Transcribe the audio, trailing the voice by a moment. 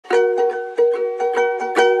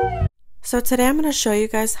So today I'm going to show you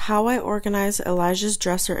guys how I organize Elijah's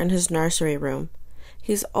dresser in his nursery room.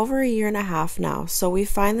 He's over 1.5 years now, so we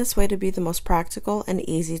find this way to be the most practical and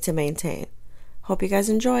easy to maintain. Hope you guys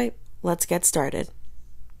enjoy. Let's get started.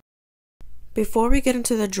 Before we get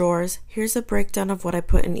into the drawers, here's a breakdown of what I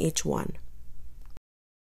put in each one.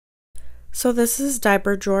 So this is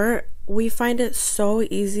diaper drawer. We find it so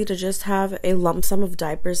easy to just have a lump sum of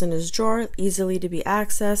diapers in his drawer, easily to be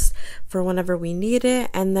accessed for whenever we need it,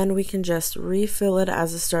 and then we can just refill it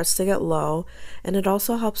as it starts to get low, and it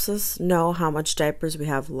also helps us know how much diapers we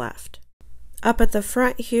have left. Up at the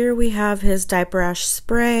front here we have his diaper rash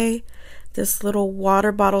spray, this little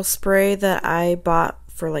water bottle spray that I bought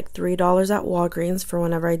for like $3 at Walgreens for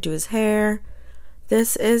whenever I do his hair.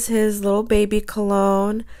 This is his little baby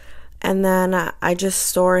cologne. And then I just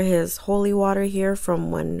store his holy water here from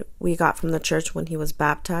when we got from the church when he was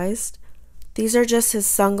baptized. These are just his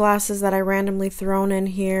sunglasses that I randomly thrown in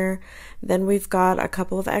here. Then we've got a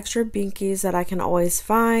couple of extra binkies that I can always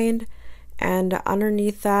find. And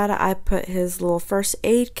underneath that I put his little first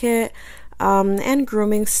aid kit and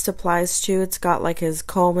grooming supplies too. It's got like his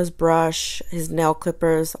comb, his brush, his nail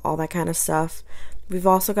clippers, all that kind of stuff. We've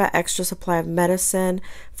also got extra supply of medicine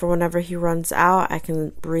for whenever he runs out. I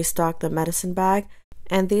can restock the medicine bag.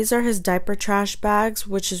 And these are his diaper trash bags,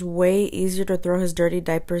 which is way easier to throw his dirty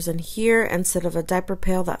diapers in here instead of a diaper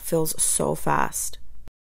pail that fills so fast.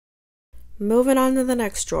 Moving on to the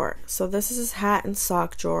next drawer. So this is his hat and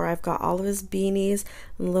sock drawer. I've got all of his beanies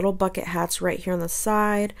and little bucket hats right here on the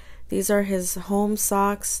side. These are his home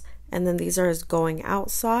socks, and then these are his going out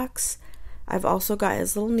socks. I've also got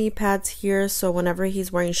his little knee pads here, so whenever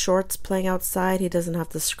he's wearing shorts playing outside, he doesn't have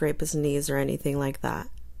to scrape his knees or anything like that.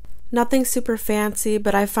 Nothing super fancy,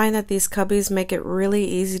 but I find that these cubbies make it really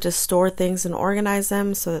easy to store things and organize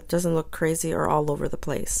them so it doesn't look crazy or all over the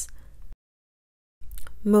place.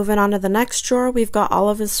 Moving on to the next drawer, we've got all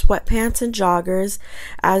of his sweatpants and joggers.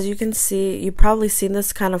 As you can see, you've probably seen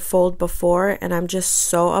this kind of fold before, and I'm just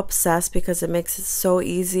so obsessed because it makes it so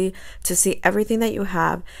easy to see everything that you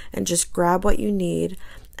have and just grab what you need.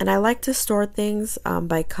 And I like to store things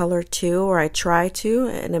by color too, or I try to,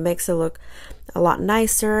 and it makes it look a lot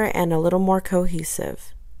nicer and a little more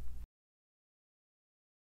cohesive.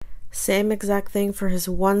 Same exact thing for his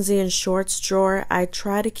onesie and shorts drawer. I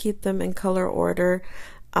try to keep them in color order,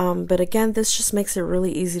 but again, this just makes it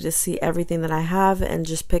really easy to see everything that I have and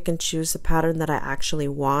just pick and choose the pattern that I actually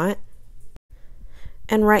want.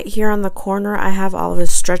 And right here on the corner, I have all of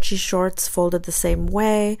his stretchy shorts folded the same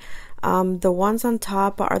way. The ones on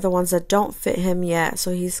top are the ones that don't fit him yet,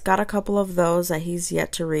 so he's got a couple of those that he's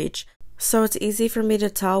yet to reach. So it's easy for me to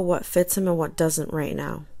tell what fits him and what doesn't right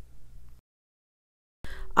now.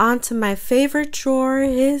 On to my favorite drawer,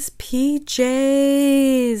 his PJs.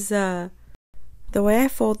 The way I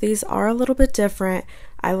fold these are a little bit different.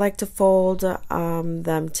 I like to fold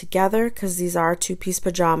them together because these are two-piece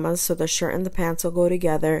pajamas, so the shirt and the pants will go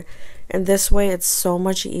together. And this way it's so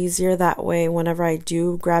much easier. That way whenever I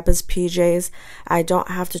do grab his PJs, I don't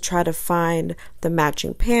have to try to find the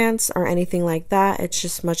matching pants or anything like that. It's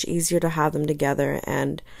just much easier to have them together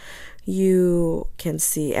and you can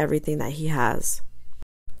see everything that he has.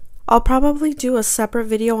 I'll probably do a separate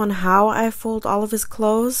video on how I fold all of his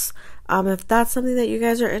clothes. If that's something that you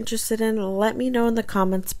guys are interested in, let me know in the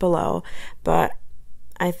comments below. But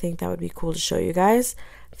I think that would be cool to show you guys.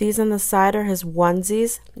 These on the side are his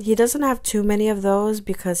onesies. He doesn't have too many of those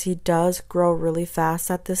because he does grow really fast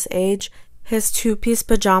at this age. His two-piece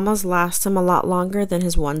pajamas last him a lot longer than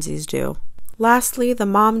his onesies do. Lastly, the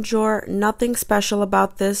mom drawer. Nothing special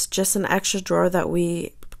about this, just an extra drawer that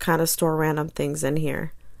we kind of store random things in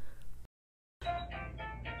here.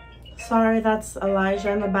 Sorry, that's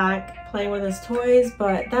Elijah in the back playing with his toys,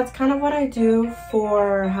 but that's kind of what I do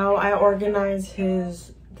for how I organize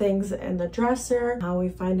his things in the dresser, how we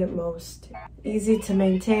find it most easy to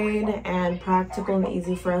maintain and practical and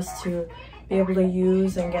easy for us to be able to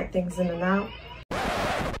use and get things in and out.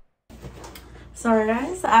 Sorry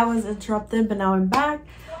guys, I was interrupted, but now I'm back.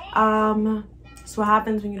 It's what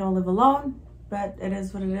happens when you don't live alone, but it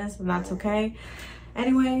is what it is, and that's okay.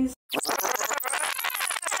 Anyways,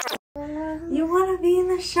 you want to be in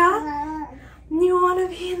the shot? You want to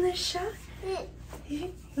be in the shot?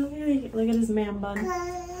 Look at his man bun.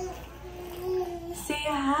 Say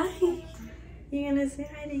hi. You gonna say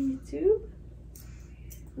hi to you too?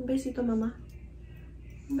 Un besito, mama.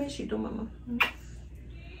 Un besito, mama.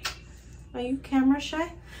 Are you camera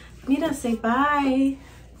shy? Mira, say bye.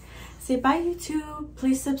 Say bye, YouTube.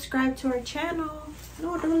 Please subscribe to our channel.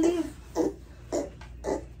 No, don't leave.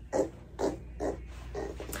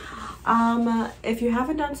 If you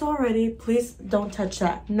haven't done so already, please don't touch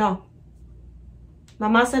that. No,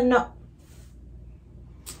 Mama said no.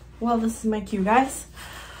 Well, this is my cue, guys.